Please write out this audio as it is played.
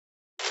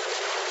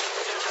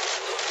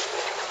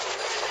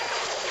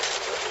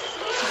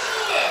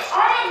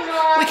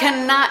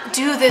cannot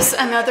do this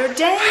another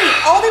day.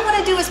 All they want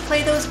to do is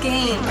play those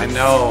games. I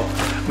know.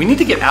 We need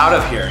to get out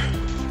of here.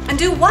 And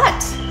do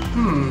what?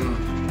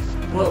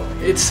 Well,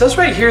 it says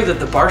right here that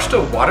the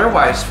Barstow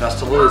Water-Wise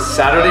Festival is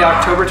Saturday,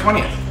 October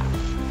 20th.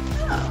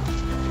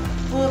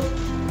 Oh. Well,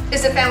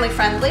 is it family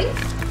friendly?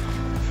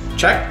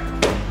 Check.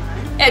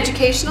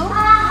 Educational?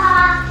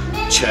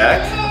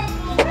 Check.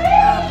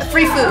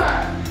 Free food?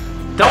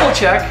 Double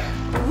check.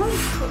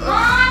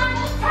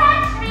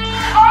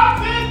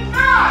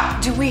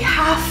 Do we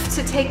have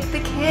to take the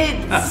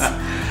kids?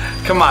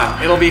 Come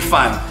on, it'll be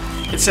fun.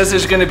 It says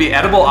there's going to be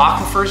edible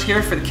aquifers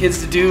here for the kids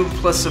to do,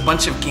 plus a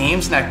bunch of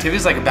games and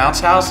activities like a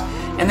bounce house.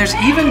 And there's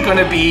even going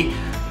to be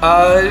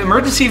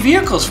emergency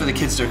vehicles for the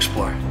kids to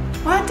explore.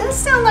 Well, it does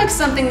sound like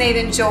something they'd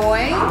enjoy.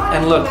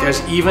 And look,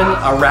 there's even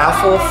a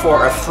raffle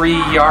for a free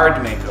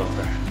yard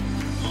makeover.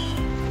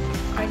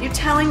 Are you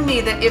telling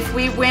me that if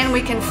we win,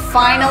 we can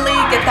finally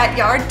get that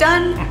yard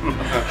done?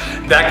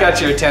 That got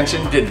your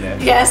attention, didn't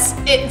it? Yes,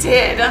 it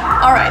did.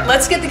 All right,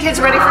 let's get the kids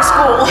ready for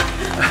school.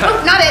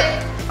 Oh, not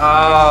it.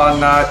 Oh,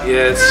 not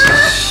it.